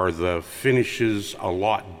 are the finishes a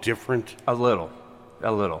lot different? A little.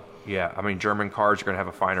 Yeah, I mean, German cars are going to have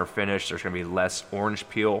a finer finish. There's going to be less orange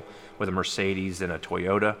peel with a Mercedes than a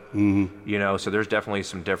Toyota. Mm-hmm. You know, so there's definitely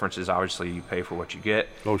some differences. Obviously, you pay for what you get.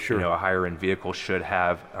 Oh, sure. You know, a higher-end vehicle should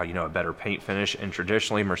have, you know, a better paint finish. And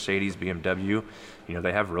traditionally, Mercedes, BMW, you know,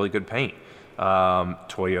 they have really good paint.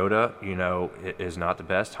 Toyota, you know, is not the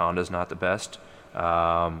best. Honda's not the best.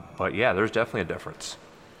 But yeah, there's definitely a difference.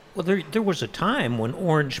 Well, there was a time when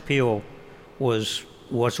orange peel was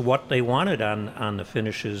what they wanted on the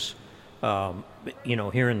finishes, you know,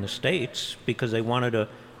 here in the States, because they wanted a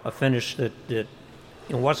finish that it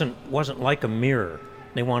wasn't like a mirror.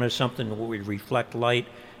 They wanted something that would reflect light.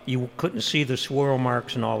 You couldn't see the swirl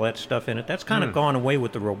marks and all that stuff in it. That's kind of gone away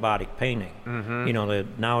with the robotic painting. Mm-hmm. You know,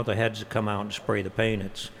 now the heads that come out and spray the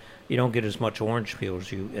paint, you don't get as much orange peel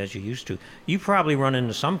as you used to. You probably run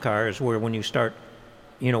into some cars where when you start,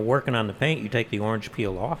 you know, working on the paint, you take the orange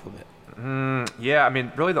peel off of it. Yeah, I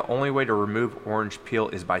mean, really the only way to remove orange peel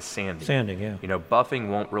is by sanding. Sanding, yeah. You know, buffing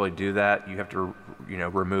won't really do that. You have to, you know,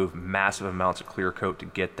 remove massive amounts of clear coat to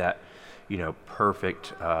get that, you know,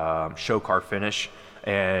 perfect show car finish.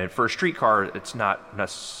 And for a street car, it's not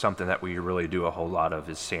something that we really do a whole lot of,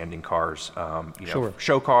 is sanding cars. You know, sure.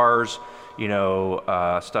 Show cars, you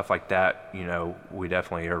know, stuff like that. You know, we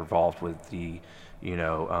definitely are involved with the, you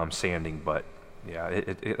know, sanding. But yeah,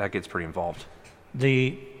 that gets pretty involved.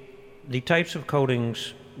 The types of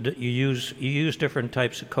coatings that you use different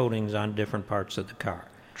types of coatings on different parts of the car.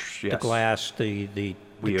 Yes. The glass, the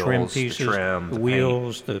wheels, trim pieces, the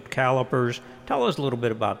wheels, the calipers. Tell us a little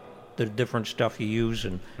bit about the different stuff you use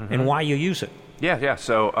and why you use it. Yeah.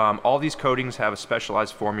 So all these coatings have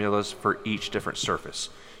specialized formulas for each different surface.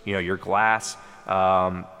 You know, your glass,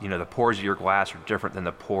 you know, the pores of your glass are different than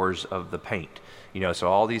the pores of the paint. You know,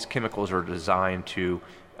 so all these chemicals are designed to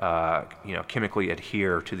you know, chemically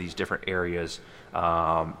adhere to these different areas,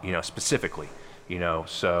 you know, specifically, you know.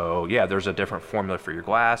 So yeah, there's a different formula for your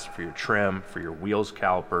glass, for your trim, for your wheels,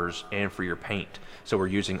 calipers, and for your paint. So we're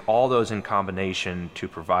using all those in combination to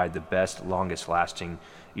provide the best, longest lasting,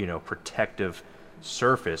 you know, protective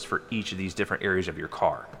surface for each of these different areas of your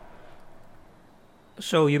car.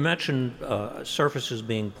 So you mentioned surfaces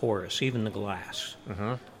being porous, even the glass.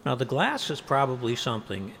 Mm-hmm. Now the glass is probably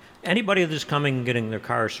something. Anybody that's coming and getting their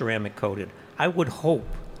car ceramic coated, I would hope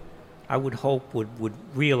would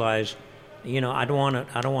realize, I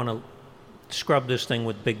don't want to scrub this thing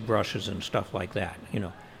with big brushes and stuff like that,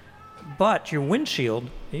 But your windshield,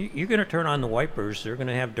 you're going to turn on the wipers. They're going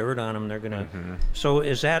to have dirt on them. They're going to. Mm-hmm. So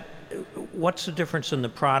what's the difference in the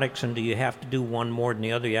products? And do you have to do one more than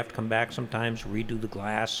the other? You have to come back sometimes, redo the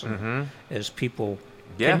glass, as people.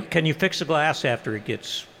 Yeah. Can you fix the glass after it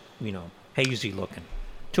gets, hazy looking,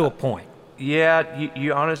 to a point? Yeah,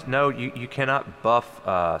 you cannot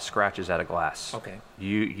buff scratches out of glass. Okay.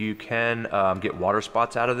 You can get water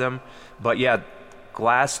spots out of them, but yeah,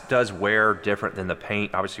 glass does wear different than the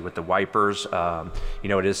paint. Obviously, with the wipers,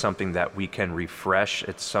 it is something that we can refresh.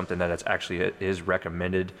 It's something that it is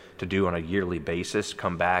recommended to do on a yearly basis.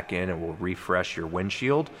 Come back in and we'll refresh your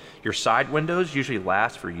windshield. Your side windows usually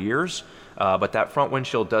last for years, but that front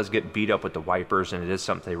windshield does get beat up with the wipers, and it is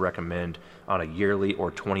something they recommend on a yearly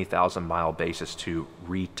or 20,000 mile basis to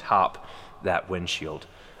retop that windshield.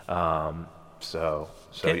 So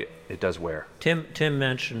it does wear. Tim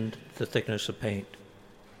mentioned the thickness of paint.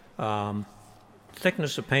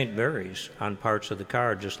 Thickness of paint varies on parts of the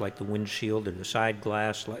car, just like the windshield or the side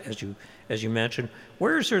glass, as you mentioned.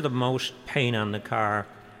 Where is there the most paint on the car,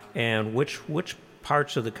 and which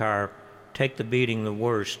parts of the car take the beating the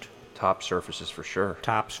worst? Top surfaces for sure.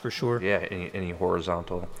 Tops for sure. Yeah, any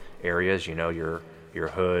horizontal areas, your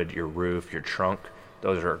hood, your roof, your trunk.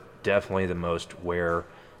 Those are definitely the most where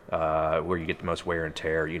you get the most wear and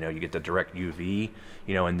tear. You get the direct UV,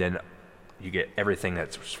 and then you get everything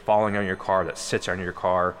that's falling on your car, that sits on your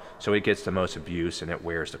car, so it gets the most abuse and it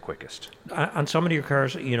wears the quickest. On some of your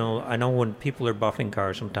cars, I know when people are buffing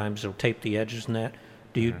cars, sometimes they'll tape the edges and that.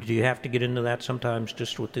 Do you have to get into that sometimes,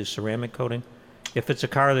 just with the ceramic coating? If it's a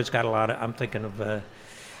car that's got a lot of, I'm thinking of the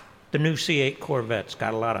new C8 Corvette's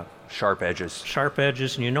got a lot of sharp edges. Sharp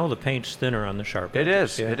edges, and the paint's thinner on the sharp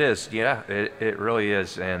edges. It is. Yeah, it really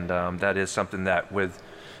is, and that is something that with,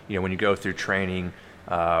 when you go through training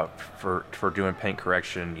for doing paint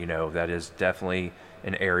correction, that is definitely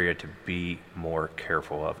an area to be more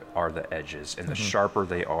careful of, are the edges, and the sharper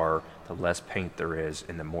they are, the less paint there is,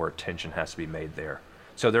 and the more attention has to be made there.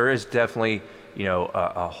 So there is definitely,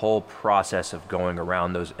 a whole process of going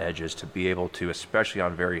around those edges to be able to, especially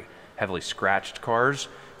on very heavily scratched cars,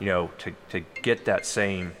 to get that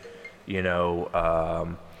same,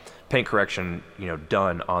 paint correction,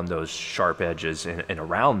 done on those sharp edges and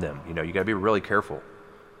around them. You got to be really careful.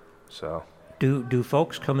 So, do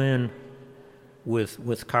folks come in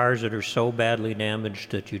with cars that are so badly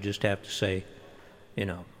damaged that you just have to say,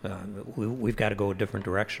 we've got to go a different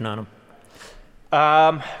direction on them?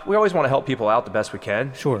 We always want to help people out the best we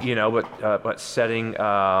can. Sure. But setting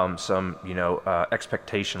some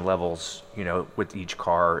expectation levels with each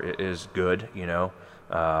car is good.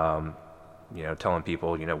 Telling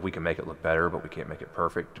people we can make it look better, but we can't make it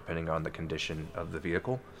perfect depending on the condition of the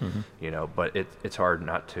vehicle. But it's hard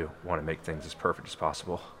not to want to make things as perfect as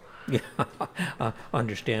possible. Yeah,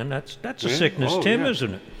 understand. That's a sickness, Tim,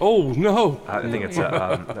 isn't it? Oh no! I think it's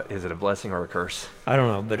is it a blessing or a curse? I don't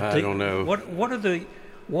know, but I don't know. What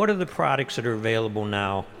are the products that are available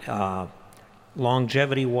now,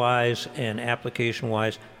 longevity-wise and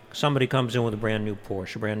application-wise? Somebody comes in with a brand new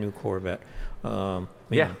Porsche, a brand new Corvette.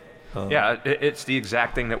 It's the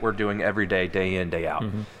exact thing that we're doing every day, day in, day out.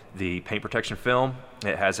 The paint protection film,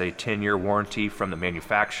 it has a 10-year warranty from the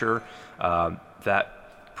manufacturer. That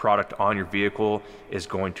product on your vehicle is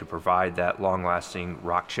going to provide that long-lasting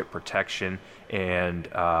rock chip protection, and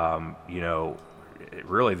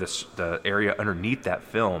really the area underneath that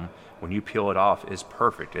film, when you peel it off, is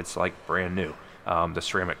perfect. It's like brand new. The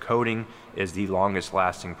ceramic coating is the longest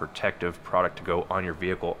lasting protective product to go on your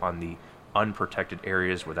vehicle on the unprotected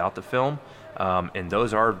areas without the film, and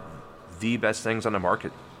those are the best things on the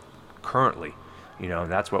market currently.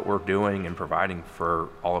 And that's what we're doing and providing for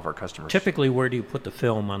all of our customers. Typically, where do you put the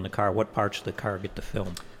film on the car? What parts of the car get the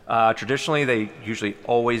film? Traditionally, they usually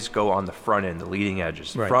always go on the front end, the leading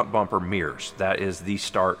edges, right. Front bumper mirrors. That is the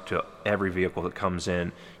start to every vehicle that comes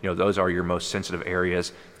in. Those are your most sensitive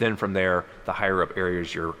areas. Then from there, the higher up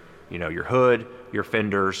areas, your hood, your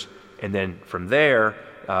fenders, and then from there,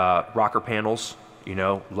 rocker panels.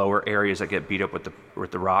 Lower areas that get beat up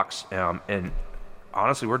with the rocks, and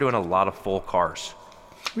honestly, we're doing a lot of full cars.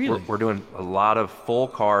 Really? We're doing a lot of full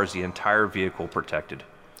cars, the entire vehicle protected.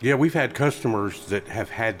 Yeah, we've had customers that have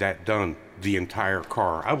had that done, the entire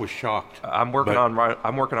car. I was shocked. I'm working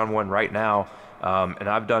on one right now, and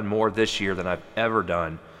I've done more this year than I've ever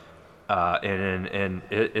done and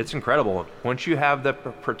it's incredible. Once you have the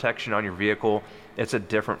protection on your vehicle, it's a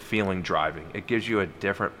different feeling driving. It gives you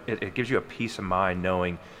it gives you a peace of mind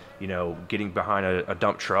knowing, getting behind a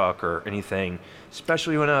dump truck or anything,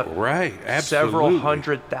 especially when a several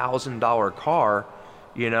 $100,000 car,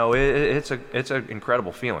 it's an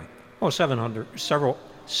incredible feeling. Well, several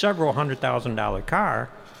 $100,000 car,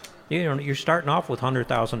 you're starting off with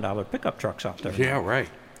 $100,000 pickup trucks out there. Yeah, right.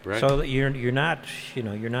 So that you're not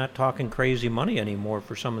talking crazy money anymore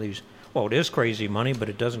for some of these. Well, it is crazy money, but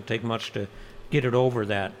it doesn't take much to get it over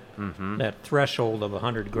that threshold of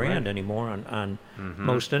 $100,000 anymore on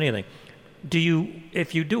most anything.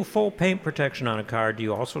 If you do full paint protection on a car, do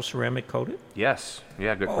you also ceramic coat it? Yes.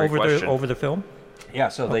 Yeah. Great question. Over the film? Yeah.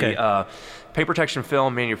 So the paint protection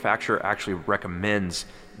film manufacturer actually recommends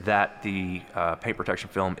that the paint protection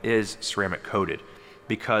film is ceramic coated,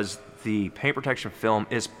 because the paint protection film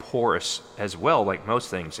is porous as well, like most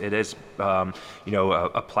things. It is,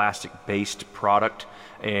 a plastic-based product,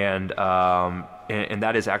 and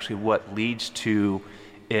that is actually what leads to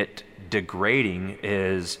it degrading.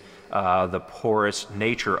 Is the porous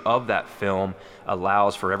nature of that film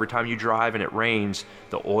allows for every time you drive and it rains,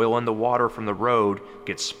 the oil and the water from the road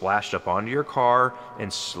gets splashed up onto your car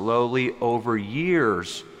and slowly over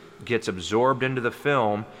years gets absorbed into the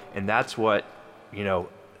film, and that's what,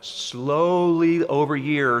 slowly over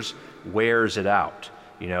years wears it out.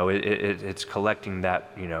 It's collecting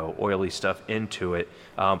that, oily stuff into it.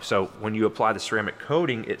 So when you apply the ceramic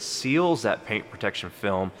coating, it seals that paint protection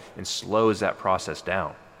film and slows that process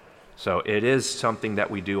down. So it is something that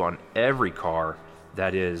we do on every car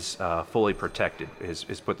that is fully protected,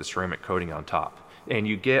 is put the ceramic coating on top. And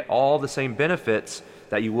you get all the same benefits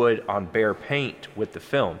that you would on bare paint with the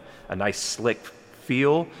film. A nice slick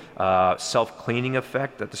feel, self-cleaning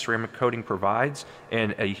effect that the ceramic coating provides,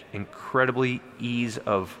 and a incredibly ease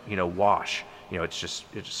of wash. It's just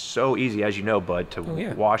so easy, as you know, Bud, to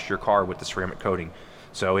wash your car with the ceramic coating.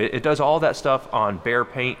 So it does all that stuff on bare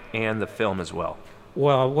paint and the film as well.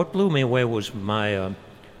 Well, what blew me away was my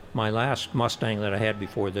last Mustang that I had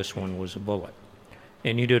before this one was a Bullet,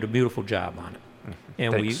 and you did a beautiful job on it.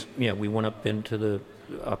 And Thanks. we went up into the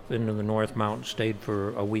North Mountain, stayed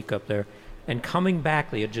for a week up there, and coming back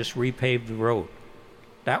they had just repaved the road.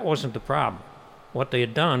 That wasn't the problem. What they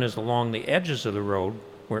had done is along the edges of the road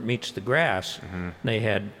where it meets the grass, they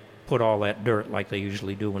had put all that dirt like they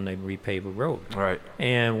usually do when they repave a road. Right.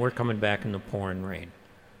 And we're coming back in the pouring rain.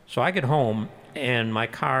 So I get home, and my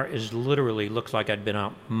car literally looks like I'd been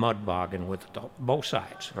out mud bogging with both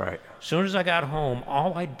sides. Right. As soon as I got home,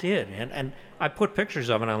 all I did, and I put pictures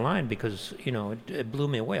of it online because, it blew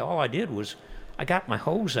me away. All I did was I got my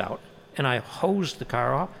hose out, and I hosed the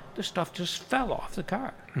car off. The stuff just fell off the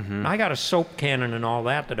car. I got a soap cannon and all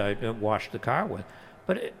that I washed the car with.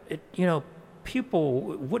 But, people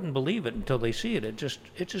wouldn't believe it until they see it. It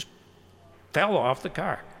just fell off the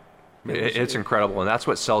car. It's incredible, and that's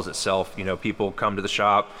what sells itself. People come to the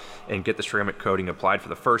shop and get the ceramic coating applied for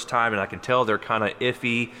the first time, and I can tell they're kind of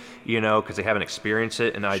iffy, because they haven't experienced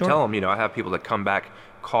it. And I tell them, I have people that come back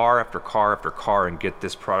car after car after car and get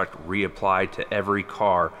this product reapplied to every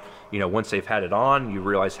car. Once they've had it on, you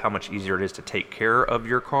realize how much easier it is to take care of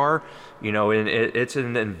your car. And it's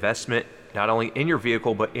an investment not only in your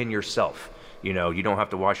vehicle but in yourself. You don't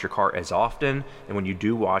have to wash your car as often, and when you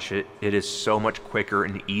do wash it, it is so much quicker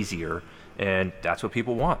and easier, and that's what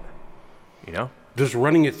people want, Does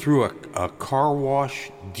running it through a car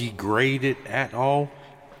wash degrade it at all?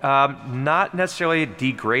 Not necessarily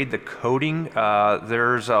degrade the coating.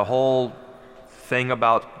 There's a whole thing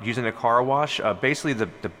about using a car wash. Basically,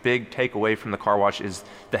 the big takeaway from the car wash is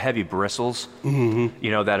the heavy bristles,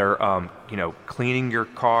 that are, cleaning your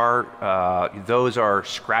car. Those are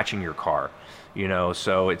scratching your car.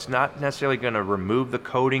 So it's not necessarily going to remove the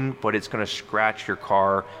coating, but it's going to scratch your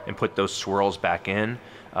car and put those swirls back in.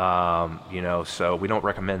 So we don't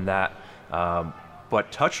recommend that.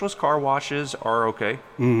 But touchless car washes are okay.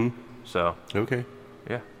 So. Okay.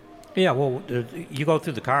 Yeah. Yeah, well, you go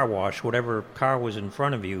through the car wash, whatever car was in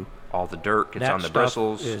front of you. All the dirt gets that on the stuff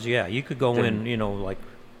bristles. You could go in, Like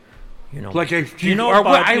if you,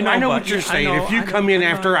 I know what you're saying. If you come in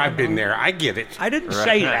after I've been there, I get it. I didn't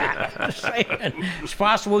say that. I'm just saying it's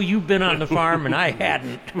possible you've been on the farm and I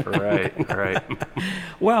hadn't. Right.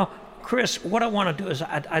 Well, Chris, what I want to do is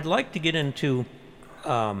I'd like to get into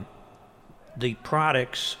the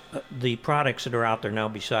products that are out there now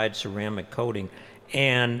besides ceramic coating,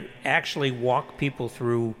 and actually walk people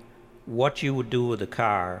through what you would do with a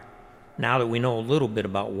car now that we know a little bit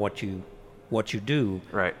about what you do.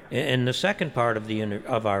 Right. In the second part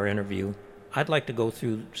of our interview, I'd like to go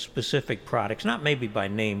through specific products, not maybe by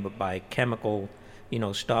name, but by chemical,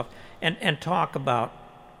 stuff, and talk about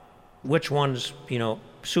which one's,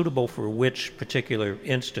 suitable for which particular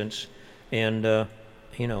instance, and,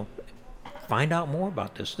 find out more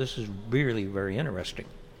about this. This is really very interesting.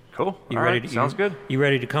 Cool. You All ready? right. Sounds good. You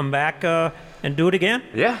ready to come back and do it again?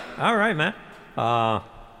 Yeah. All right, Matt.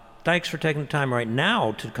 Thanks for taking the time right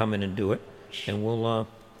now to come in and do it, and we'll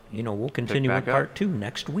continue with part 2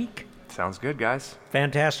 next week. Sounds good, guys.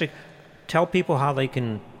 Fantastic. Tell people how they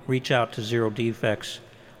can reach out to Zero Defects,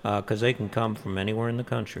 because they can come from anywhere in the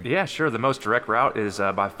country. Yeah, sure. The most direct route is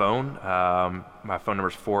by phone. My phone number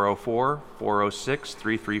is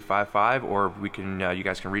 404-406-3355, or we can. You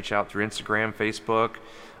guys can reach out through Instagram, Facebook,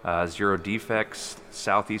 Zero Defects,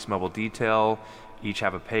 Southeast Mobile Detail. Each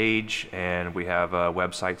have a page, and we have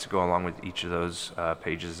websites to go along with each of those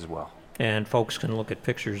pages as well. And folks can look at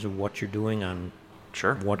pictures of what you're doing on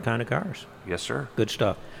what kind of cars. Yes, sir. Good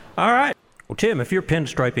stuff. All right. Well, Tim, if you're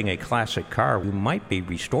pinstriping a classic car, you might be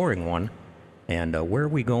restoring one. And where are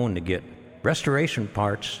we going to get restoration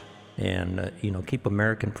parts and, keep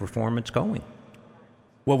American performance going?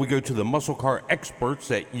 Well, we go to the muscle car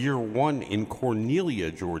experts at Year One in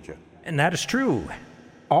Cornelia, Georgia. And that is true.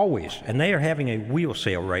 Always. And they are having a wheel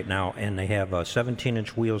sale right now, and they have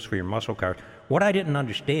 17-inch wheels for your muscle cars. What I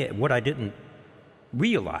didn't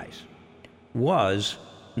realize was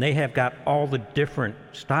they have got all the different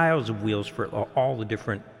styles of wheels for all the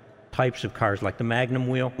different types of cars, like the Magnum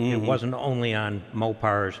wheel. It wasn't only on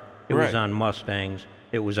Mopars. It was on Mustangs.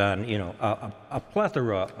 It was on, a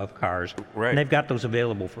plethora of cars. Right. And they've got those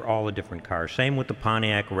available for all the different cars. Same with the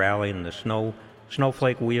Pontiac Rally and the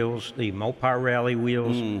Snowflake wheels, the Mopar Rally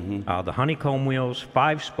wheels, the Honeycomb wheels,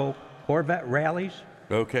 5-spoke Corvette Rallies.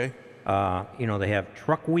 Okay. They have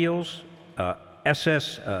truck wheels,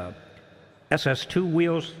 SS2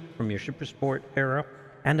 wheels from your Super Sport era.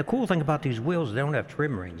 And the cool thing about these wheels, they don't have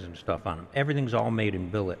trim rings and stuff on them. Everything's all made in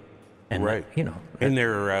billet. And, right. And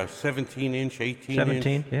they're 17-inch, 18-inch.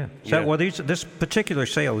 17, yeah. Yeah. Well, this particular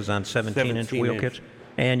sale is on 17-inch wheel kits.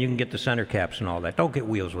 And you can get the center caps and all that. Don't get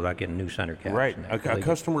wheels without getting new center caps. Right. A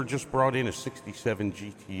customer just brought in a 67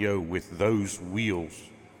 GTO with those wheels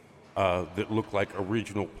that look like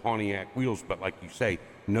original Pontiac wheels, but like you say,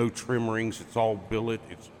 no trim rings. It's all billet.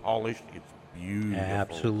 It's polished. It's beautiful.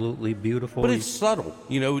 Absolutely beautiful. But it's subtle,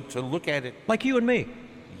 to look at it. Like you and me.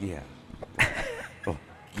 Yeah.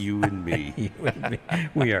 You and me. You and me.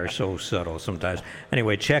 We are so subtle sometimes.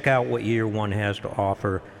 Anyway, check out what Year One has to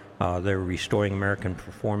offer. They're restoring American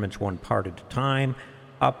performance one part at a time.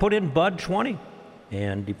 Put in Bud 20,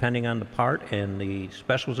 and depending on the part and the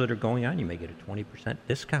specials that are going on, you may get a 20%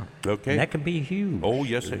 discount. Okay. And that can be huge. Oh,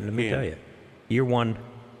 yes, it can. Let me tell you.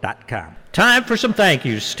 Year1.com. Time for some thank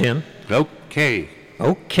yous, Tim. Okay.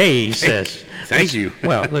 Okay, he says. Thank you.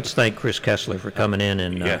 Well, let's thank Chris Kessler for coming in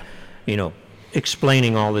and,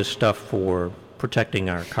 explaining all this stuff for protecting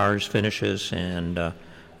our cars' finishes and,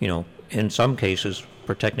 in some cases,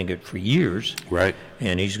 protecting it for years. Right.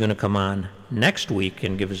 And he's going to come on next week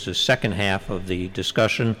and give us the second half of the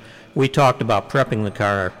discussion. We talked about prepping the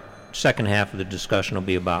car. Second half of the discussion will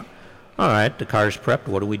be about, all right, the car's prepped.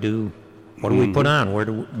 What do we do? What do we put on? Where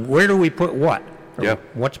do we put what? Or Yep.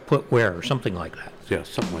 What's put where, or something like that. Yeah,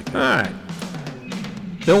 something like that. All right.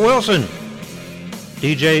 Bill Wilson,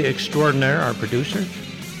 DJ Extraordinaire, our producer.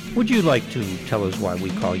 Would you like to tell us why we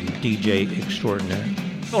call you DJ Extraordinaire?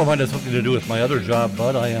 Well, mine has something to do with my other job,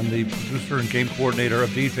 Bud. I am the producer and game coordinator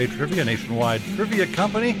of DJ Trivia, nationwide trivia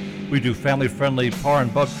company. We do family-friendly par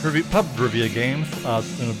and pub trivia games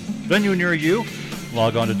in a venue near you.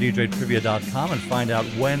 Log on to djtrivia.com and find out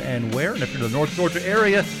when and where. And if you're in the North Georgia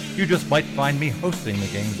area, you just might find me hosting the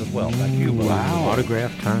games as well. Thank you, Bud. Wow.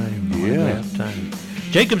 Autograph time. Yeah. Autograph time.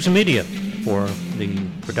 Jacobs Media for the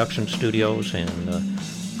production studios and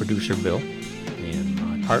producer Bill.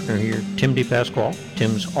 And my partner here, Tim DePasquale.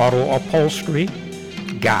 Tim's auto upholstery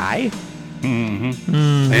guy.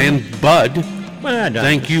 And Bud. Well,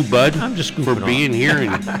 Thank you, Bud, I'm just for goofing being here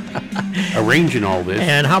and arranging all this.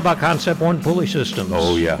 And how about Concept One Pulley Systems?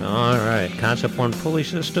 Oh, yeah. All right. Concept One Pulley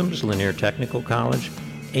Systems, Lanier Technical College,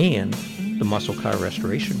 and the muscle car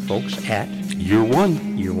restoration folks at Year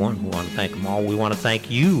One. Year One. We want to thank them all. We want to thank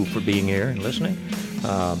you for being here and listening.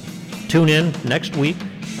 Tune in next week.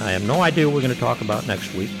 I have no idea what we're going to talk about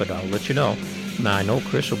next week, but I'll let you know. Now, I know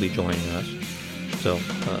Chris will be joining us, so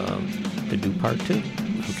to do part 2.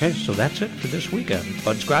 Okay, so that's it for this weekend.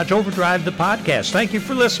 Bud's Garage Overdrive, the podcast. Thank you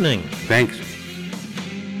for listening. Thanks.